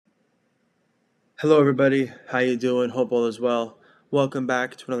Hello, everybody. How you doing? Hope all is well. Welcome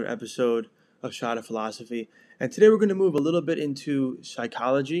back to another episode of Shot of Philosophy. And today we're going to move a little bit into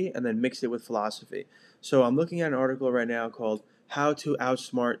psychology and then mix it with philosophy. So I'm looking at an article right now called "How to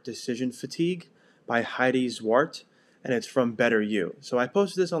Outsmart Decision Fatigue" by Heidi Zwart, and it's from Better You. So I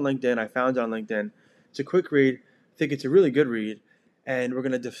posted this on LinkedIn. I found it on LinkedIn. It's a quick read. I think it's a really good read, and we're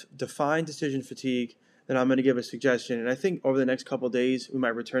going to define decision fatigue. Then I'm going to give a suggestion, and I think over the next couple of days we might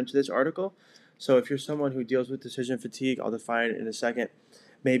return to this article. So if you're someone who deals with decision fatigue, I'll define it in a second.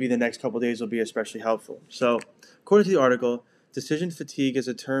 Maybe the next couple days will be especially helpful. So, according to the article, decision fatigue is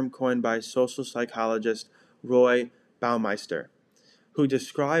a term coined by social psychologist Roy Baumeister, who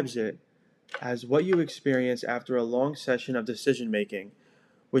describes it as what you experience after a long session of decision making,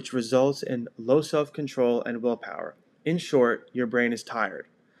 which results in low self control and willpower. In short, your brain is tired.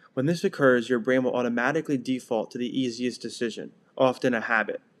 When this occurs, your brain will automatically default to the easiest decision, often a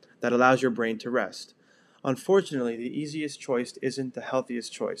habit, that allows your brain to rest. Unfortunately, the easiest choice isn't the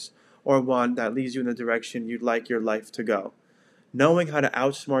healthiest choice, or one that leads you in the direction you'd like your life to go. Knowing how to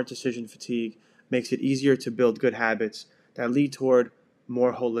outsmart decision fatigue makes it easier to build good habits that lead toward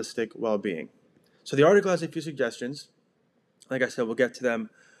more holistic well being. So, the article has a few suggestions. Like I said, we'll get to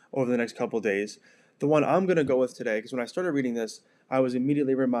them over the next couple of days. The one I'm going to go with today, because when I started reading this, I was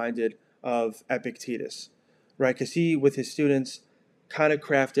immediately reminded of Epictetus, right? Because he, with his students, kind of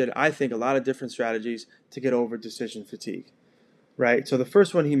crafted, I think, a lot of different strategies to get over decision fatigue, right? So the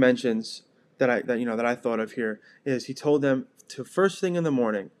first one he mentions that I thought of here is he told them to first thing in the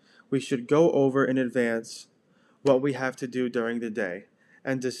morning, we should go over in advance what we have to do during the day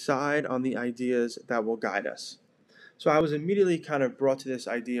and decide on the ideas that will guide us. So I was immediately kind of brought to this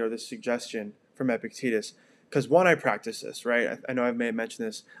idea or this suggestion from Epictetus because one, I practice this, right? I know I may have mentioned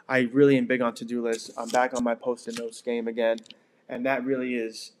this. I really am big on to-do lists. I'm back on my post-it notes game again, and that really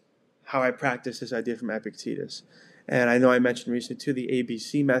is how I practice this idea from Epictetus. And I know I mentioned recently too the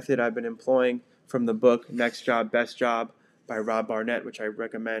ABC method I've been employing from the book Next Job, Best Job by Rob Barnett, which I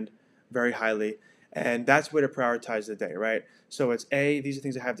recommend very highly. And that's where to prioritize the day, right? So it's these are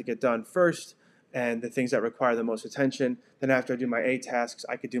things I have to get done first and the things that require the most attention. Then after I do my A tasks,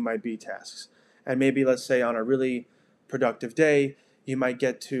 I could do my B tasks. And maybe let's say on a really productive day, you might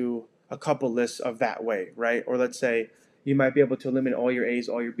get to a couple lists of that way, right? Or let's say you might be able to eliminate all your A's,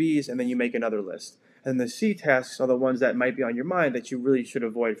 all your B's, and then you make another list. And the C tasks are the ones that might be on your mind that you really should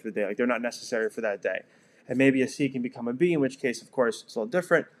avoid for the day. Like they're not necessary for that day. And maybe a C can become a B, in which case, of course, it's a little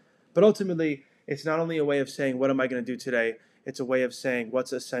different. But ultimately, it's not only a way of saying, what am I going to do today? It's a way of saying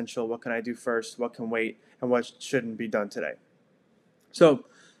what's essential, what can I do first, what can wait, and what shouldn't be done today. So,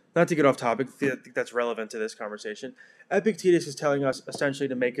 not to get off topic, I think that's relevant to this conversation. Epictetus is telling us essentially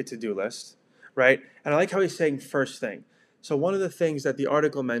to make a to-do list, right? And I like how he's saying first thing. So one of the things that the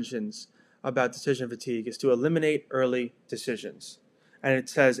article mentions about decision fatigue is to eliminate early decisions. And it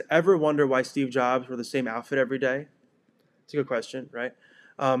says, ever wonder why Steve Jobs wore the same outfit every day? It's a good question, right?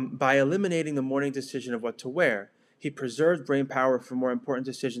 By eliminating the morning decision of what to wear, he preserved brain power for more important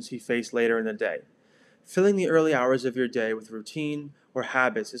decisions he faced later in the day. Filling the early hours of your day with routine or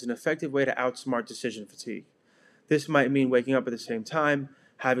habits is an effective way to outsmart decision fatigue. This might mean waking up at the same time,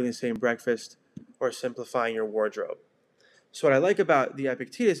 having the same breakfast, or simplifying your wardrobe. So, what I like about the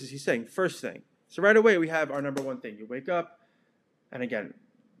Epictetus is he's saying first thing. So, right away, we have our number one thing. You wake up, and again,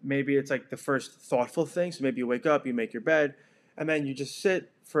 maybe it's like the first thoughtful thing. So, maybe you wake up, you make your bed, and then you just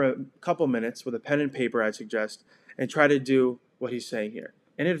sit for a couple minutes with a pen and paper, I'd suggest, and try to do what he's saying here.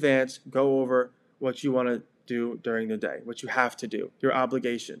 In advance, go over what you want to do during the day, what you have to do, your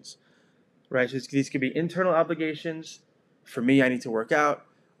obligations, right? So these could be internal obligations. For me, I need to work out,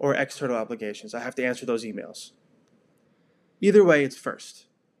 or external obligations. I have to answer those emails. Either way, it's first.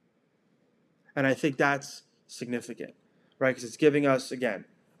 And I think that's significant, right? Because it's giving us, again,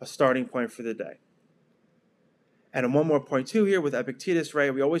 a starting point for the day. And one more point too here with Epictetus,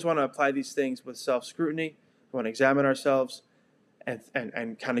 right? We always want to apply these things with self-scrutiny. We want to examine ourselves and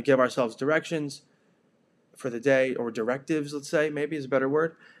kind of give ourselves directions for the day, or directives, let's say, maybe is a better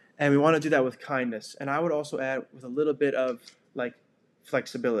word. And we want to do that with kindness. And I would also add with a little bit of like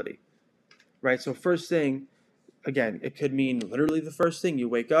flexibility, right? So first thing, again, it could mean literally the first thing you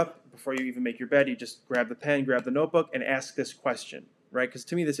wake up, before you even make your bed, you just grab the pen, grab the notebook, and ask this question, right? Because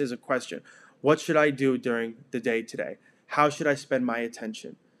to me, this is a question. What should I do during the day today? How should I spend my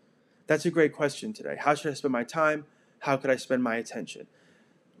attention? That's a great question today. How should I spend my time? How could I spend my attention?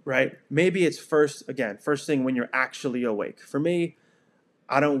 Right? Maybe it's first thing when you're actually awake. For me,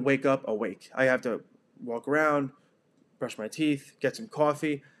 I don't wake up awake. I have to walk around, brush my teeth, get some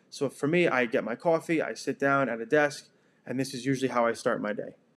coffee. So for me, I get my coffee, I sit down at a desk, and this is usually how I start my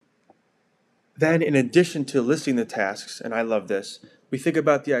day. Then, in addition to listing the tasks, and I love this, we think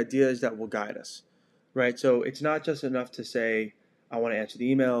about the ideas that will guide us, right? So it's not just enough to say, I want to answer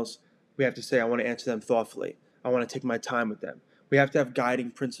the emails. We have to say, I want to answer them thoughtfully. I want to take my time with them. We have to have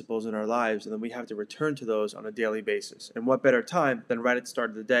guiding principles in our lives, and then we have to return to those on a daily basis. And what better time than right at the start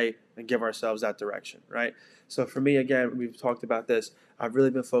of the day and give ourselves that direction, right? So for me, again, we've talked about this. I've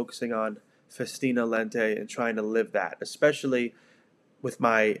really been focusing on festina lente and trying to live that, especially with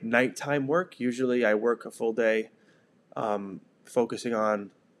my nighttime work. Usually I work a full day, focusing on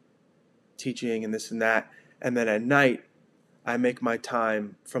teaching and this and that. And then at night, I make my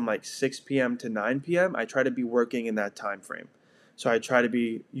time from like 6 p.m. to 9 p.m. I try to be working in that time frame. So I try to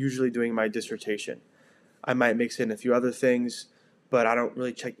be usually doing my dissertation. I might mix in a few other things, but I don't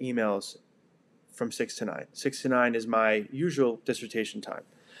really check emails from 6 to 9. 6 to 9 is my usual dissertation time.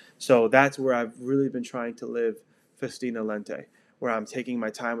 So that's where I've really been trying to live festina lente, where I'm taking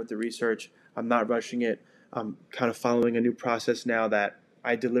my time with the research. I'm not rushing it. I'm kind of following a new process now that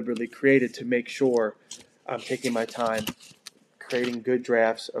I deliberately created to make sure I'm taking my time creating good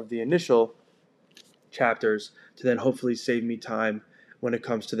drafts of the initial chapters to then hopefully save me time when it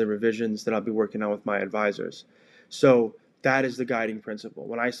comes to the revisions that I'll be working on with my advisors. So that is the guiding principle.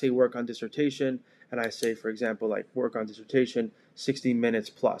 When I say work on dissertation, and I say, for example, like work on dissertation, 60 minutes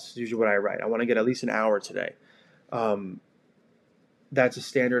plus is usually what I write. I want to get at least an hour today. That's a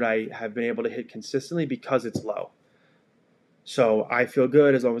standard I have been able to hit consistently because it's low. So I feel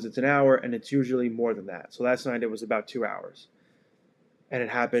good as long as it's an hour, and it's usually more than that. So last night it was about 2 hours. And it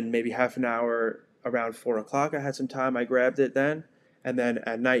happened maybe half an hour around 4 o'clock. I had some time. I grabbed it then. And then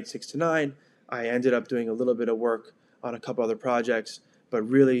at night, 6 to 9, I ended up doing a little bit of work on a couple other projects, but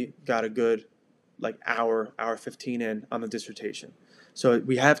really got a good like hour 15 in on the dissertation. So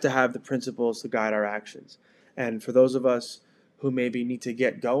we have to have the principles to guide our actions. And for those of us who maybe need to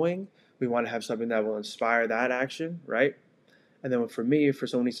get going, we want to have something that will inspire that action, right? And then for me, for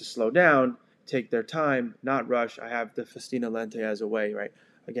someone who needs to slow down, take their time, not rush, I have the festina lente as a way, right?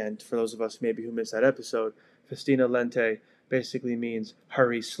 Again, for those of us maybe who missed that episode, festina lente basically means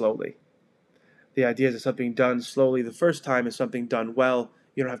hurry slowly. The idea is that something done slowly the first time is something done well.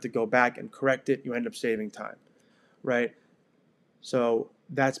 You don't have to go back and correct it. You end up saving time, right? So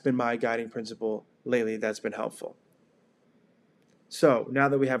that's been my guiding principle lately. That's been helpful. So now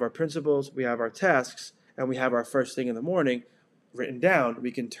that we have our principles, we have our tasks, and we have our first thing in the morning written down,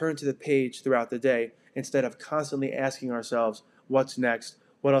 we can turn to the page throughout the day instead of constantly asking ourselves, what's next?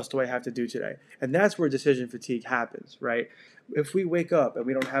 What else do I have to do today? And that's where decision fatigue happens, right? If we wake up and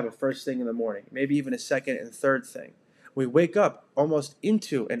we don't have a first thing in the morning, maybe even a second and third thing, we wake up almost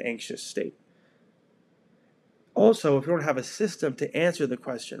into an anxious state. Also, if we don't have a system to answer the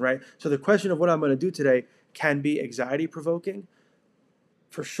question, right? So the question of what I'm going to do today can be anxiety provoking,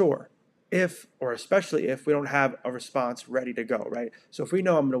 for sure, if or especially if we don't have a response ready to go, right? So if we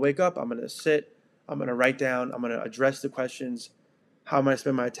know I'm going to wake up, I'm going to sit, I'm going to write down, I'm going to address the questions, how am I going to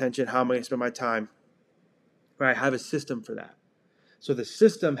spend my attention, how am I going to spend my time, right? I have a system for that. So the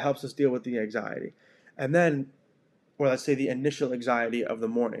system helps us deal with the anxiety. And then, or let's say the initial anxiety of the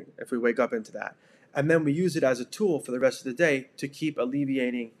morning, if we wake up into that. And then we use it as a tool for the rest of the day to keep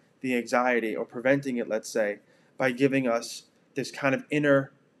alleviating the anxiety or preventing it, let's say, by giving us this kind of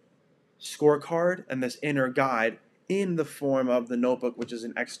inner scorecard and this inner guide in the form of the notebook, which is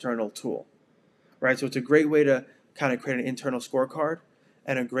an external tool, right? So it's a great way to kind of create an internal scorecard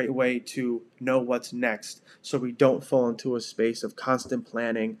and a great way to know what's next so we don't fall into a space of constant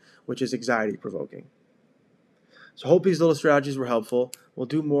planning, which is anxiety provoking. So hope these little strategies were helpful. We'll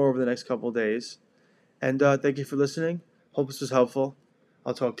do more over the next couple of days. And thank you for listening. Hope this was helpful.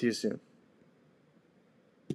 I'll talk to you soon.